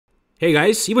Hey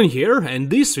guys, Ivan here, and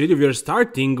this video we are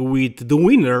starting with the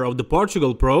winner of the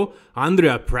Portugal Pro,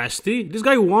 Andrea Presti. This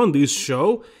guy won this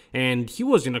show and he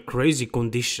was in a crazy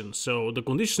condition, so the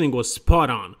conditioning was spot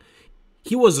on.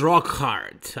 He was rock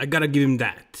hard, I gotta give him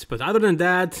that. But other than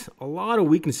that, a lot of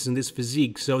weaknesses in this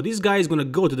physique, so this guy is gonna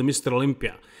go to the Mr.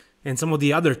 Olympia. And some of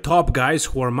the other top guys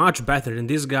who are much better than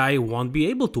this guy won't be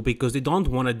able to because they don't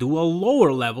want to do a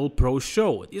lower level pro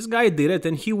show. This guy did it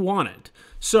and he won it.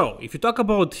 So, if you talk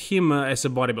about him as a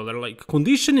bodybuilder, like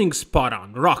conditioning spot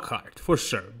on, rock hard, for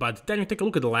sure. But then you take a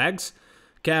look at the legs,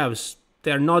 calves,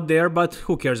 they're not there, but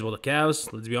who cares about the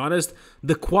calves, let's be honest.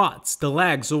 The quads, the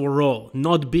legs overall,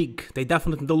 not big, they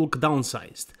definitely don't look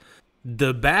downsized.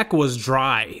 The back was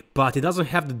dry, but it doesn't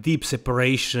have the deep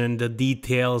separation, the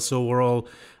details overall.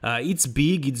 It's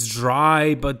big, it's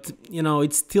dry, but you know,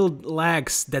 it still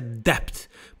lacks that depth.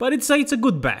 But it's a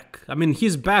good back. I mean,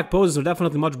 his back poses are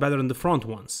definitely much better than the front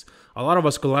ones. A lot of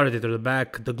vascularity to the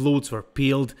back, the glutes were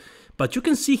peeled, but you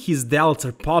can see his delts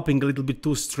are popping a little bit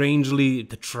too strangely,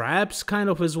 the traps kind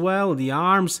of as well, the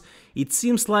arms. It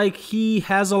seems like he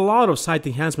has a lot of side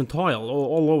enhancement oil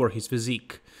all over his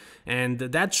physique. And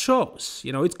that shows,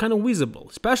 you know, it's kind of visible,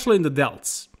 especially in the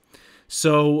delts.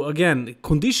 So again,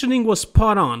 conditioning was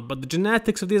spot on, but the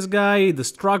genetics of this guy, the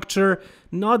structure,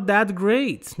 not that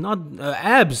great. Not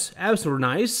abs were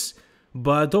nice,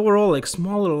 but overall, like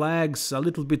smaller legs, a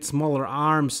little bit smaller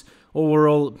arms.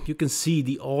 Overall, you can see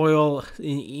the oil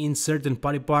in certain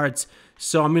body parts.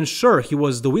 So I mean, sure, he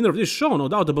was the winner of this show, no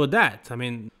doubt about that. I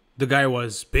mean, the guy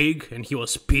was big and he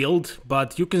was peeled,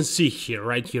 but you can see here,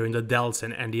 right here in the delts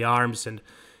and the arms and,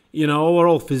 you know,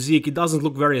 overall physique, it doesn't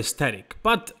look very aesthetic.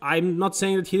 But I'm not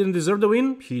saying that he didn't deserve the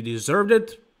win. He deserved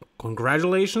it.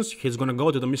 Congratulations. He's going to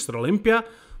go to the Mr. Olympia,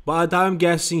 but I'm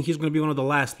guessing he's going to be one of the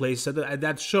last places at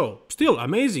that show. Still,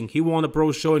 amazing. He won a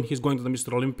pro show and he's going to the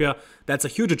Mr. Olympia. That's a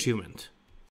huge achievement.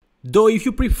 Though if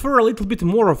you prefer a little bit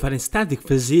more of an aesthetic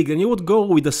physique, then you would go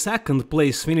with the second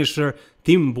place finisher,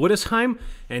 Tim Budesheim.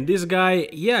 And this guy,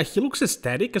 yeah, he looks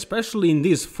aesthetic, especially in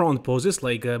these front poses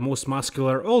like most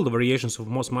muscular, all the variations of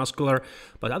most muscular.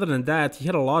 But other than that, he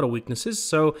had a lot of weaknesses,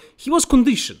 so he was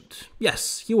conditioned.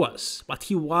 Yes, he was, but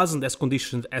he wasn't as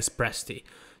conditioned as Presti.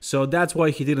 So that's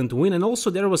why he didn't win. And also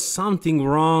there was something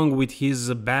wrong with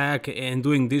his back and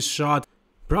doing this shot.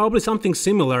 Probably something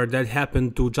similar that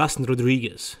happened to Justin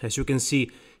Rodriguez. As you can see,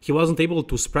 he wasn't able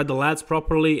to spread the lats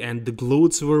properly and the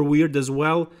glutes were weird as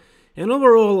well. And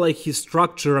overall, like his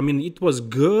structure, I mean, it was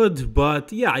good,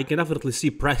 but yeah, I can definitely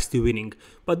see Presti winning.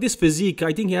 But this physique,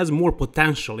 I think he has more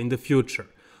potential in the future.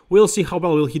 We'll see how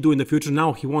well will he do in the future.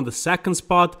 Now he won the second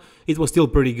spot, it was still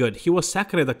pretty good. He was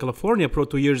second at the California Pro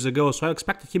 2 years ago, so I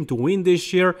expected him to win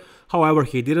this year. However,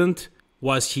 he didn't.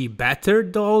 Was he better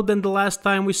though than the last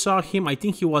time we saw him? I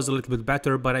think he was a little bit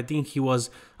better, but I think he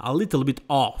was a little bit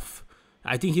off.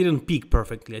 I think he didn't peak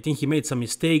perfectly. I think he made some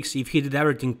mistakes. If he did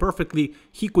everything perfectly,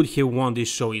 he could have won this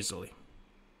show easily.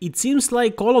 It seems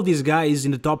like all of these guys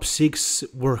in the top 6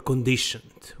 were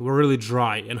conditioned, were really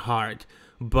dry and hard,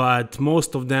 but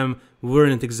most of them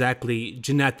weren't exactly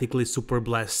genetically super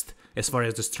blessed as far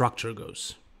as the structure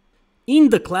goes. In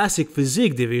the classic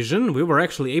physique division, we were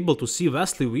actually able to see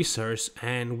Wesley Wissers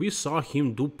and we saw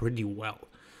him do pretty well.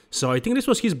 So I think this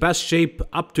was his best shape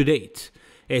up to date.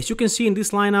 As you can see in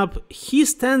this lineup, he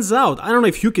stands out. I don't know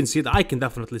if you can see it, I can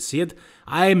definitely see it.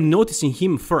 I am noticing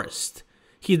him first.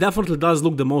 He definitely does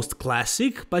look the most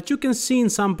classic, but you can see in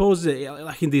some poses,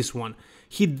 like in this one,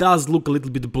 he does look a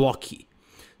little bit blocky.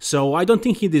 So I don't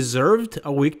think he deserved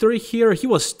a victory here. He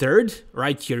was third,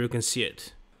 right here you can see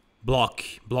it.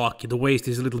 Blocky, the waist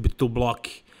is a little bit too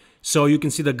blocky. So you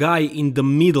can see the guy in the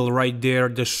middle right there,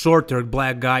 the shorter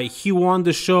black guy, he won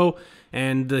the show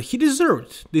and he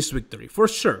deserved this victory for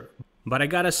sure. But I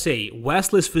gotta say,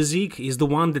 Wesley's physique is the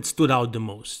one that stood out the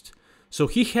most. So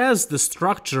he has the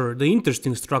structure, the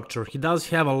interesting structure. He does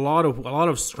have a lot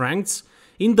of strengths.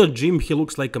 In the gym he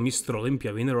looks like a Mr.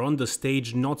 Olympia winner, on the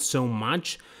stage not so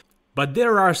much. But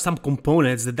there are some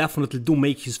components that definitely do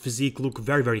make his physique look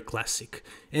very, very classic.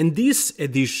 And this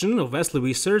edition of Wesley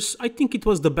Wissers, I think it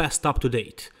was the best up to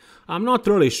date. I'm not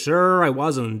really sure, I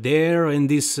wasn't there, and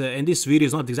this video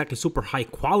is not exactly super high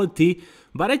quality,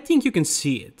 but I think you can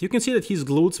see it. You can see that his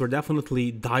glutes were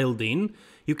definitely dialed in.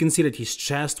 You can see that his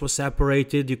chest was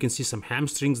separated, you can see some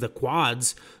hamstrings, the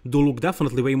quads do look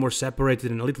definitely way more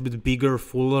separated and a little bit bigger,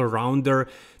 fuller, rounder.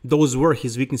 Those were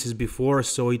his weaknesses before,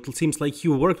 so it seems like he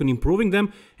worked on improving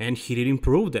them, and he did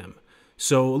improve them.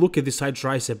 So look at the side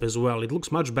tricep as well, it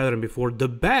looks much better than before. The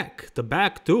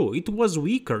back too, it was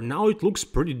weaker, now it looks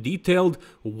pretty detailed,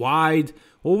 wide,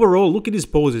 overall, look at his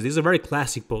poses. These are very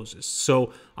classic poses.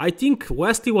 So I think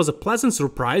Westy was a pleasant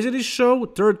surprise at his show.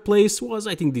 Third place was,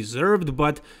 I think, deserved,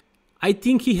 but I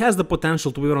think he has the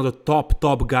potential to be one of the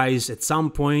top guys at some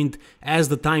point. As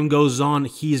the time goes on,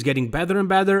 he's getting better and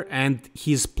better, and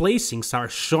his placings are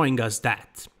showing us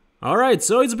that. Alright,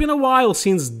 so it's been a while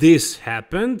since this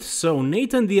happened, so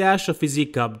Nathan the Asha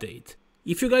physique update.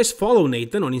 If you guys follow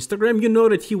Nathan on Instagram, you know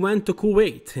that he went to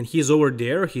Kuwait, and he's over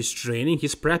there, he's training,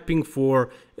 he's prepping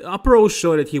for a pro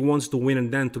show that he wants to win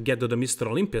and then to get to the Mr.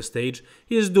 Olympia stage.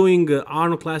 He's doing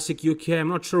Arnold Classic UK, I'm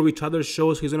not sure which other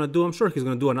shows he's gonna do, I'm sure he's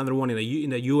gonna do another one in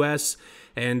the US,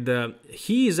 and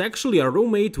he is actually a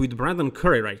roommate with Brandon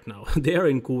Curry right now. They're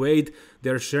in Kuwait,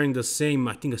 they're sharing the same,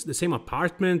 I think, the same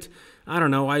apartment. I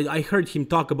don't know, I heard him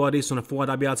talk about this on a Fouad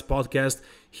Abiad's podcast.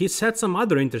 He said some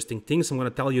other interesting things, I'm gonna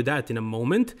tell you that in a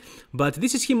moment. But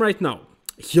this is him right now.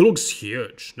 He looks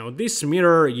huge. Now this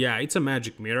mirror, yeah, it's a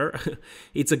magic mirror.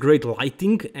 It's a great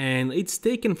lighting and it's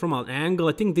taken from an angle.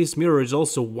 I think this mirror is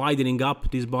also widening up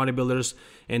these bodybuilders,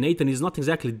 and Nathan is not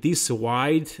exactly this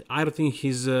wide. I don't think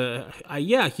he's,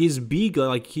 yeah, he's big,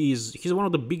 like he's one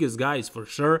of the biggest guys for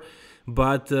sure.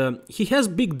 But he has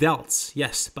big delts,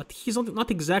 yes, but he's not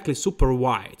exactly super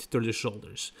wide to the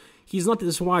shoulders. He's not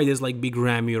as wide as like Big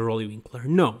Ramy or Roelly Winkler.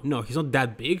 No, he's not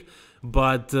that big.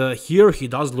 But here he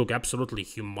does look absolutely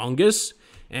humongous.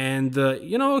 And,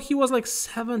 you know, he was like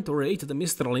 7th or 8th at the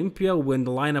Mr. Olympia when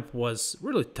the lineup was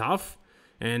really tough.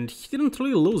 And he didn't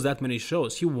really lose that many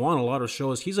shows. He won a lot of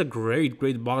shows. He's a great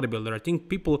bodybuilder. I think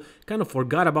people kind of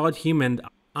forgot about him and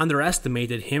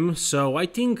underestimated him. So I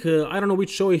think, I don't know which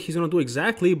show he's gonna do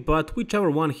exactly, but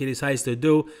whichever one he decides to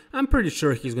do, I'm pretty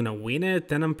sure he's gonna win it,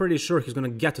 and I'm pretty sure he's gonna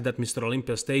get to that Mr.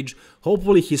 Olympia stage.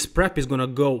 Hopefully his prep is gonna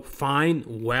go fine,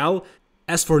 well.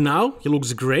 As for now, he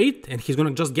looks great, and he's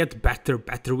gonna just get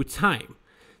better with time.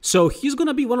 So he's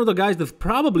gonna be one of the guys that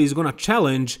probably is gonna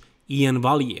challenge Iain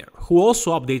Valliere, who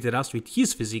also updated us with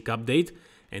his physique update,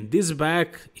 and this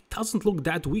back, it doesn't look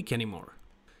that weak anymore.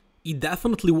 It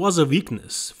definitely was a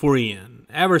weakness for Iain,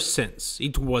 ever since.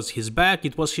 It was his back,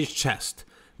 it was his chest.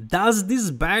 Does this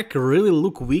back really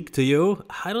look weak to you?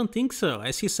 I don't think so,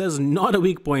 as he says, not a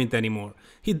weak point anymore.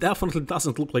 He definitely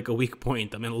doesn't look like a weak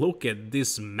point. I mean, look at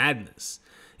this madness.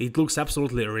 It looks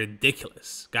absolutely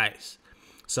ridiculous, guys.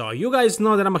 So you guys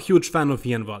know that I'm a huge fan of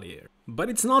Iain Valliere. But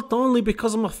it's not only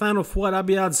because I'm a fan of Fouad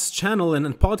Abiad's channel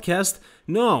and podcast.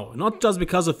 No, not just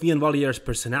because of Iain Valliere's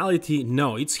personality.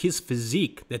 No, it's his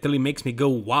physique that really makes me go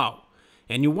wow.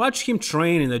 And you watch him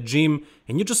train in the gym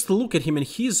and you just look at him and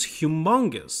he's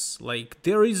humongous. Like,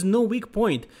 there is no weak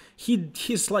point.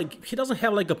 He's like, he doesn't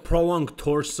have like a prolonged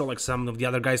torso like some of the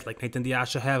other guys like Nathan the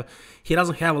Asha have. He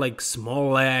doesn't have like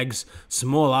small legs,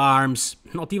 small arms,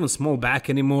 not even small back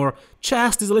anymore.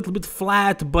 Chest is a little bit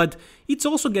flat, but it's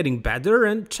also getting better,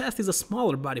 and chest is a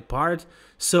smaller body part.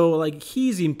 So like,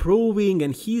 he's improving,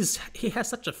 and he has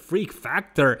such a freak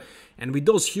factor, and with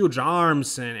those huge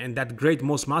arms and that great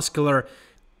most muscular,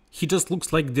 he just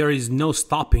looks like there is no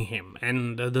stopping him.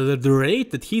 And the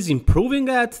rate that he's improving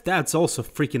at, that's also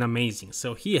freaking amazing.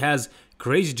 So he has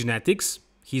crazy genetics.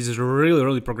 He's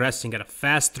really progressing at a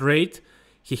fast rate.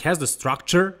 He has the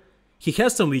structure. He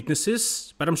has some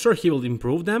weaknesses, but I'm sure he will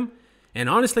improve them. And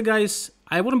honestly, guys,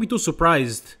 I wouldn't be too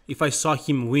surprised if I saw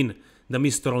him win the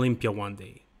Mr. Olympia one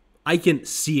day. I can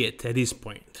see it at this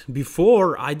point.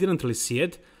 Before, I didn't really see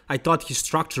it. I thought his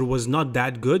structure was not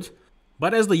that good.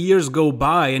 But as the years go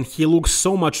by and he looks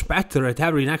so much better at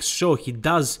every next show he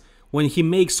does, when he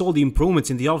makes all the improvements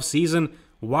in the off season,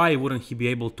 why wouldn't he be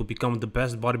able to become the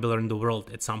best bodybuilder in the world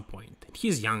at some point? And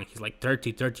he's young, he's like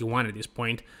 30, 31 at this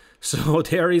point, so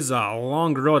there is a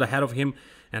long road ahead of him,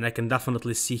 and I can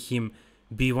definitely see him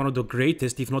be one of the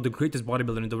greatest, if not the greatest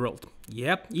bodybuilder in the world.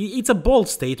 Yep, it's a bold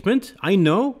statement, I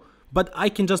know, but I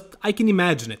can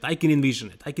imagine it, I can envision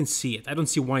it, I can see it, I don't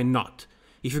see why not.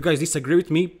 If you guys disagree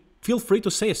with me, feel free to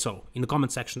say so in the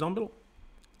comment section down below.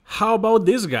 How about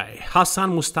this guy, Hassan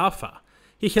Mostafa?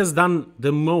 He has done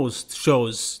the most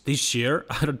shows this year.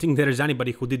 I don't think there is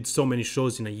anybody who did so many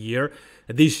shows in a year.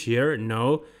 This year,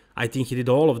 no. I think he did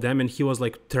all of them, and he was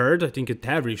like 3rd, I think, at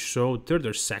every show, 3rd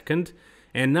or 2nd.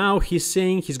 And now he's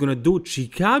saying he's gonna do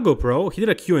Chicago Pro. He did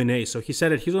a Q&A, so he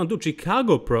said that he's gonna do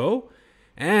Chicago Pro,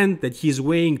 and that he's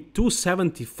weighing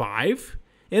 275.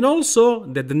 And also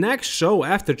that the next show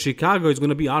after Chicago is going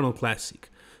to be Arnold Classic.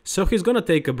 So he's going to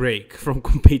take a break from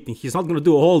competing. He's not going to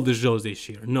do all the shows this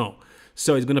year, no.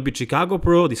 So it's going to be Chicago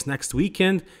Pro this next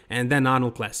weekend and then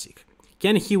Arnold Classic.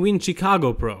 Can he win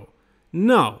Chicago Pro?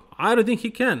 No, I don't think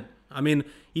he can. I mean,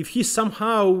 if he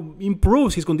somehow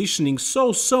improves his conditioning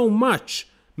so much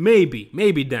maybe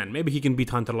then. Maybe he can beat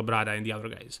Hunter Labrada and the other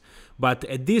guys. But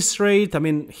at this rate, I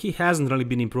mean, he hasn't really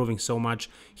been improving so much.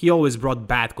 He always brought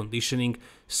bad conditioning.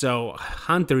 So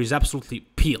Hunter is absolutely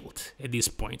peeled at this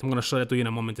point. I'm going to show that to you in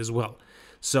a moment as well.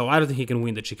 So I don't think he can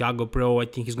win the Chicago Pro. I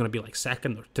think he's going to be like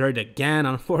second or third again,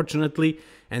 unfortunately.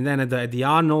 And then at the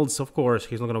Arnolds, of course,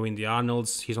 he's not going to win the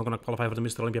Arnolds. He's not going to qualify for the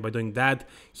Mr. Olympia by doing that.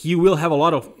 He will have a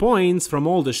lot of points from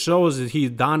all the shows that he's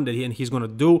done and he's going to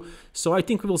do. So I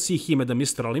think we will see him at the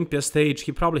Mr. Olympia stage.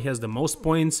 He probably has the most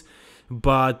points.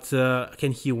 But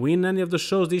can he win any of the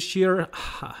shows this year?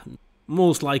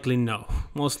 Most likely no.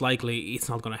 Most likely it's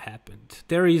not going to happen.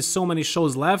 There is so many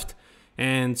shows left.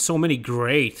 And so many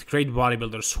great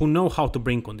bodybuilders who know how to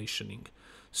bring conditioning.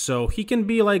 So he can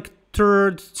be like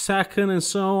third, second, and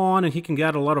so on, and he can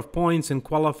get a lot of points and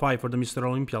qualify for the Mr.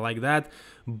 Olympia like that.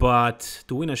 But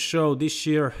to win a show this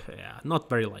year, yeah, not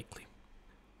very likely.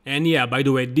 And yeah, by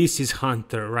the way, this is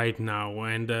Hunter right now,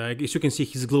 and as you can see,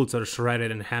 his glutes are shredded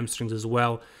and hamstrings as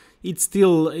well. It's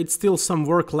still some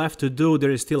work left to do. There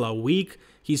is still a week.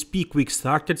 His peak week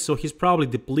started, so he's probably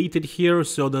depleted here,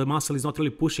 so the muscle is not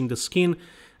really pushing the skin,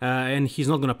 and he's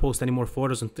not going to post any more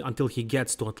photos until he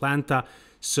gets to Atlanta.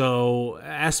 So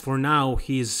as for now,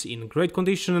 he's in great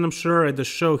condition, and I'm sure at the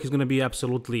show he's going to be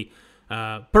absolutely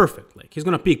perfect. Like, he's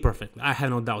going to peak perfectly. I have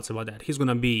no doubts about that. He's going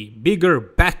to be bigger,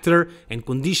 better, and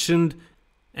conditioned.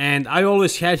 And I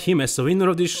always had him as the winner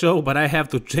of this show, but I have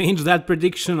to change that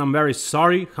prediction. I'm very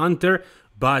sorry, Hunter,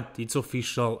 but it's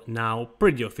official now,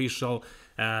 pretty official.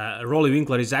 Roelly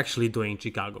Winkler is actually doing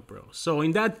Chicago Pro. So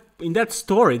in that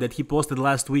story that he posted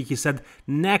last week, he said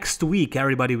next week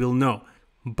everybody will know.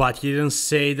 But he didn't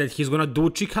say that he's gonna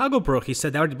do Chicago Pro. He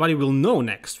said everybody will know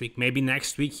next week. Maybe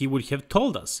next week he would have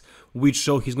told us which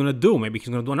show he's gonna do. Maybe he's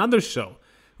gonna do another show.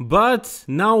 But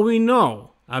now we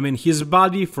know. I mean, his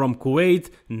buddy from Kuwait,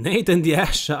 Nathan the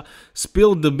Asha,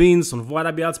 spilled the beans on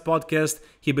Bodybuilding's podcast.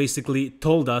 He basically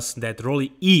told us that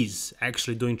Roelly is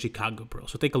actually doing Chicago Pro.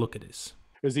 So take a look at this.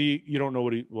 Is he? You don't know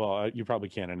what he? Well, you probably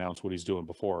can't announce what he's doing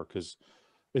before, because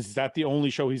is that the only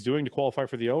show he's doing to qualify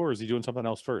for the O, or is he doing something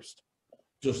else first?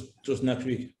 Just next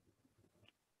week.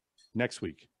 Next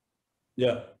week.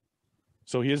 Yeah.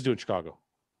 So he is doing Chicago.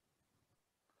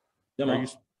 Yeah.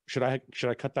 Should I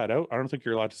cut that out? I don't think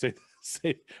you're allowed to say.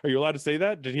 Are you allowed to say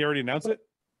that? Did he already announce it?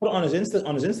 Put it on his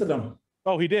Instagram.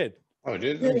 Oh, he did. Oh,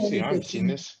 did let me see. I haven't seen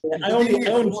this. Yeah, I only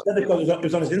said it because it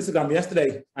was on his Instagram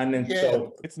yesterday, and then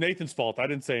so It's Nathan's fault. I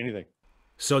didn't say anything.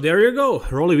 So there you go.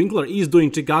 Roelly Winkler is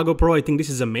doing Chicago Pro. I think this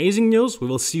is amazing news. We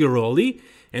will see Roelly.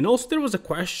 And also there was a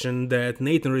question that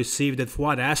Nathan received that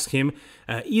Fuad asked him,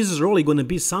 is Roelly going to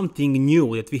be something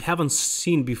new that we haven't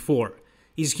seen before?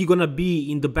 Is he going to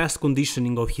be in the best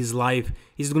conditioning of his life?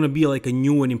 Is it going to be like a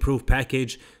new and improved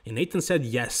package? And Nathan said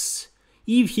yes,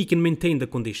 if he can maintain the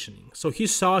conditioning. So he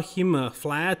saw him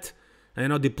flat,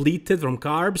 depleted from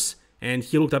carbs, and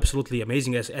he looked absolutely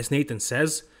amazing, as Nathan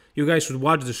says. You guys should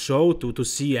watch the show to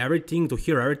see everything, to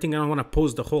hear everything. I don't want to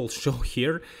post the whole show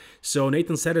here. So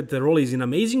Nathan said that Roelly is in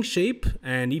amazing shape,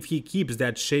 and if he keeps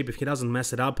that shape, if he doesn't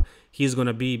mess it up, he's going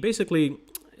to be basically,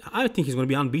 I think he's going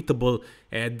to be unbeatable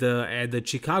at the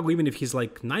Chicago, even if he's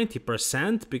like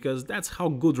 90%, because that's how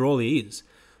good Roelly is.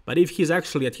 But if he's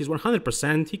actually at his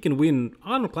 100%, he can win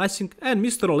Arnold Classic and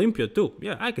Mr. Olympia too.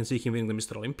 Yeah, I can see him winning the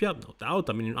Mr. Olympia, no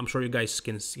doubt. I mean, I'm sure you guys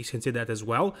can see that as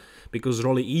well, because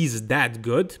Roelly is that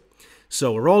good.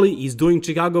 So Roelly is doing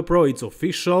Chicago Pro. It's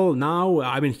official now.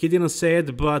 I mean, he didn't say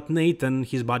it, but Nathan,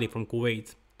 his buddy from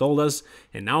Kuwait, told us,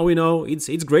 and now we know.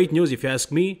 It's great news if you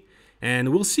ask me. And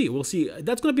we'll see.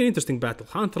 That's going to be an interesting battle.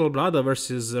 Hunter Labrada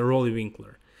versus Roelly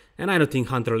Winkler. And I don't think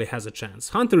Hunter really has a chance.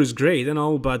 Hunter is great and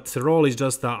all, but Roelly is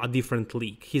just a different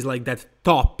league. He's like that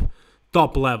top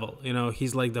level.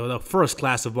 He's like the first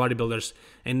class of bodybuilders,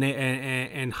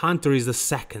 and Hunter is the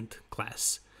second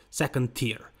class, second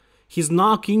tier. He's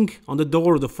knocking on the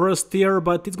door of the first tier,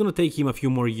 but it's going to take him a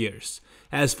few more years.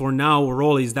 As for now,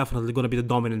 Roelly is definitely going to be the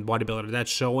dominant bodybuilder at that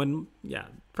show, and yeah,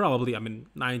 probably,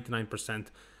 99%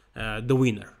 the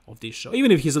winner of this show. Even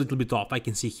if he's a little bit off, I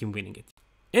can see him winning it.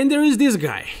 And there is this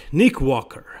guy, Nick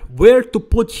Walker. Where to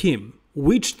put him?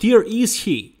 Which tier is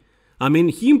he? I mean,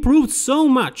 he improved so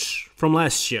much from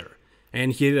last year.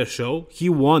 And he did a show. He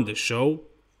won the show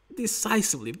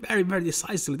decisively, very, very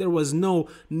decisively. There was no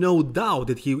doubt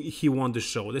that he won the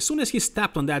show. As soon as he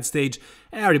stepped on that stage,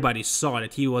 everybody saw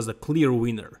that he was a clear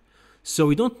winner. So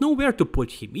we don't know where to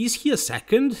put him. Is he a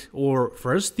second or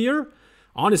first tier?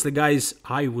 Honestly, guys,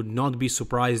 I would not be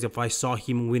surprised if I saw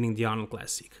him winning the Arnold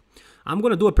Classic. I'm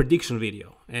gonna do a prediction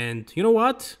video, and you know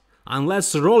what?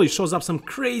 Unless Roelly shows up some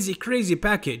crazy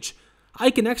package,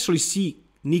 I can actually see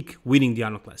Nick winning the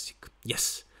Arnold Classic.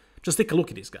 Yes, Just take a look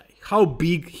at this guy. How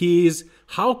big he is,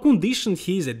 how conditioned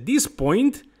he is at this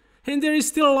point, and there is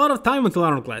still a lot of time until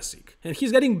Arnold Classic. And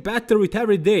he's getting better with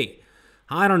every day.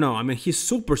 I don't know, I mean, he's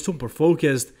super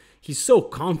focused. He's so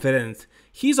confident.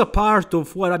 He's a part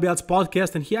of Rabiat's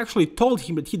podcast, and he actually told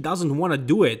him that he doesn't want to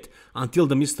do it until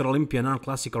the Mr. Olympia and Arnold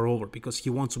Classic are over because he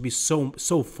wants to be so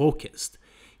focused.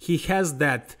 He has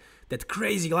that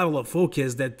crazy level of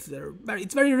focus that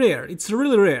it's very rare. It's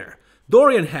really rare.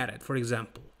 Dorian had it, for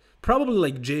example. Probably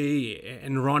like Jay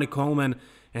and Ronnie Coleman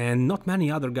and not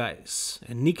many other guys.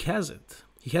 And Nick has it.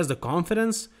 He has the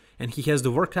confidence, and he has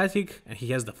the work ethic, and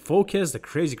he has the focus, the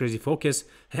crazy focus,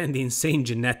 and the insane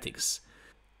genetics.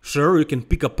 Sure, you can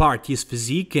pick apart his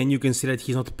physique and you can see that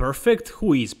he's not perfect.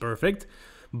 Who is perfect?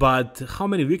 But how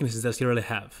many weaknesses does he really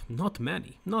have? Not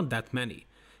many. Not that many.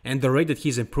 And the rate that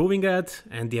he's improving at,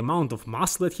 and the amount of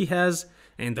muscle that he has,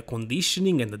 and the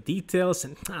conditioning and the details,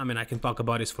 and I mean, I can talk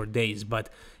about this for days, but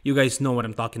you guys know what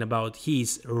I'm talking about.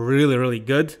 He's really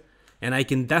good, and I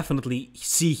can definitely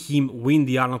see him win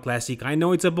the Arnold Classic. I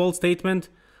know it's a bold statement.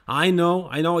 I know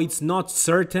it's not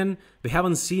certain. We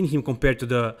haven't seen him compared to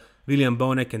the William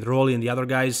Bonek and Roelly and the other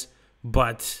guys,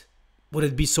 but would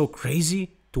it be so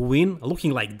crazy to win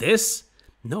looking like this?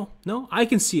 No, I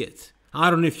can see it. I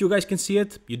don't know if you guys can see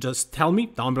it. You just tell me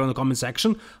down below in the comment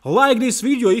section. Like this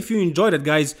video if you enjoyed it,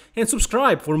 guys, and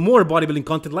subscribe for more bodybuilding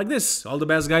content like this. All the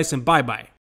best, guys, and bye-bye.